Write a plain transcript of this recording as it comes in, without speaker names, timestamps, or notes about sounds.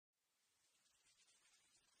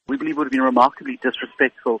We believe it would have been remarkably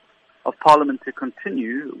disrespectful of Parliament to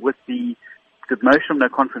continue with the motion of no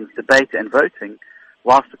confidence debate and voting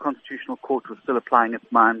whilst the Constitutional Court was still applying its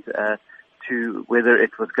mind to whether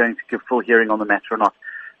it was going to give full hearing on the matter or not.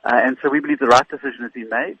 And so we believe the right decision has been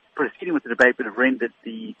made. Proceeding with the debate would have rendered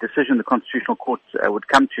the decision the Constitutional Court would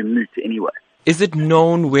come to moot anyway. Is it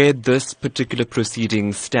known where this particular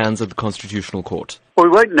proceeding stands at the Constitutional Court? Well,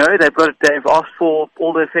 we won't know. They've asked for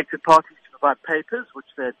all the affected parties to provide papers, which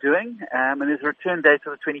they're doing, and there's a return date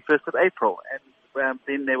of the 21st of April. And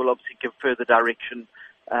then they will obviously give further direction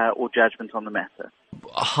or judgment on the matter.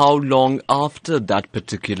 How long after that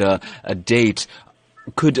particular date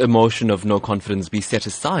could a motion of no confidence be set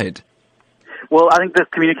aside? Well, I think the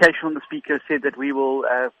communication from the Speaker said that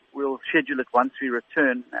we'll schedule it once we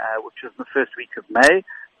return, which is the first week of May.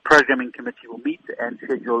 Programming Committee will meet and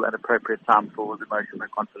schedule an appropriate time for the motion of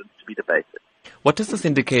confidence to be debated. What does this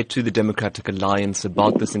indicate to the Democratic Alliance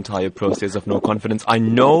about this entire process of no confidence? I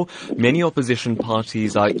know many opposition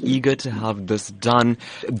parties are eager to have this done.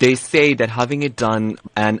 They say that having it done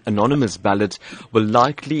an anonymous ballot will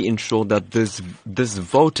likely ensure that this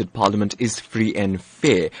vote at Parliament is free and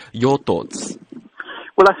fair. Your thoughts?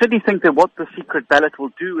 Well, I certainly think that what the secret ballot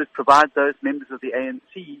will do is provide those members of the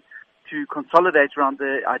ANC to consolidate around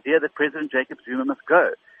the idea that President Jacob Zuma must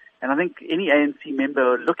go. And I think any ANC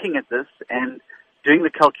member looking at this and doing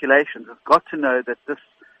the calculations has got to know that this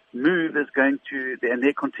move is going to, and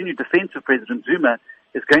their continued defense of President Zuma,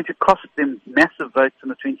 is going to cost them massive votes in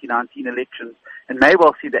the 2019 elections and may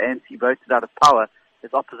well see the ANC voted out of power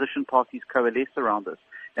as opposition parties coalesce around this.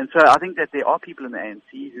 And so I think that there are people in the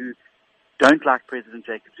ANC who don't like President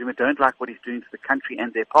Jacob Zuma, don't like what he's doing to the country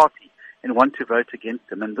and their party, and want to vote against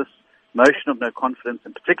him. And this motion of no confidence,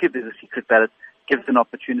 and particularly the secret ballot, gives an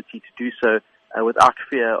opportunity to do so without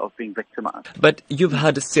fear of being victimized. But you've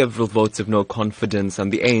had several votes of no confidence,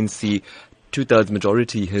 and the ANC, two-thirds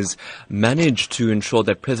majority, has managed to ensure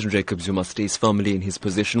that President Jacob Zuma stays firmly in his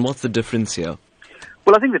position. What's the difference here?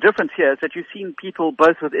 Well, I think the difference here is that you've seen people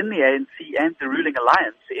both within the ANC and the ruling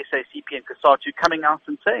alliance, SACP and COSATU, coming out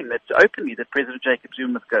and saying that openly that President Jacob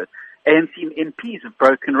Zuma must go. ANC MPs have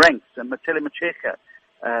broken ranks, and Matele Macheka,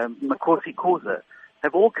 Makosi Khoza,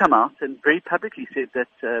 have all come out and very publicly said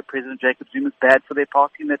that President Jacob Zuma is bad for their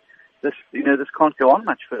party and that this can't go on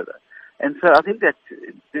much further. And so I think that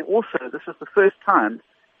also this is the first time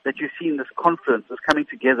that you've seen this confluence, this coming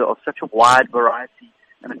together of such a wide variety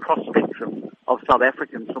and a cross-spectrum of South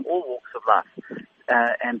Africans from all walks of life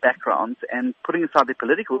and backgrounds, and putting aside their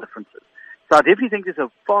political differences. So I definitely think there's a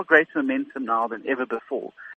far greater momentum now than ever before.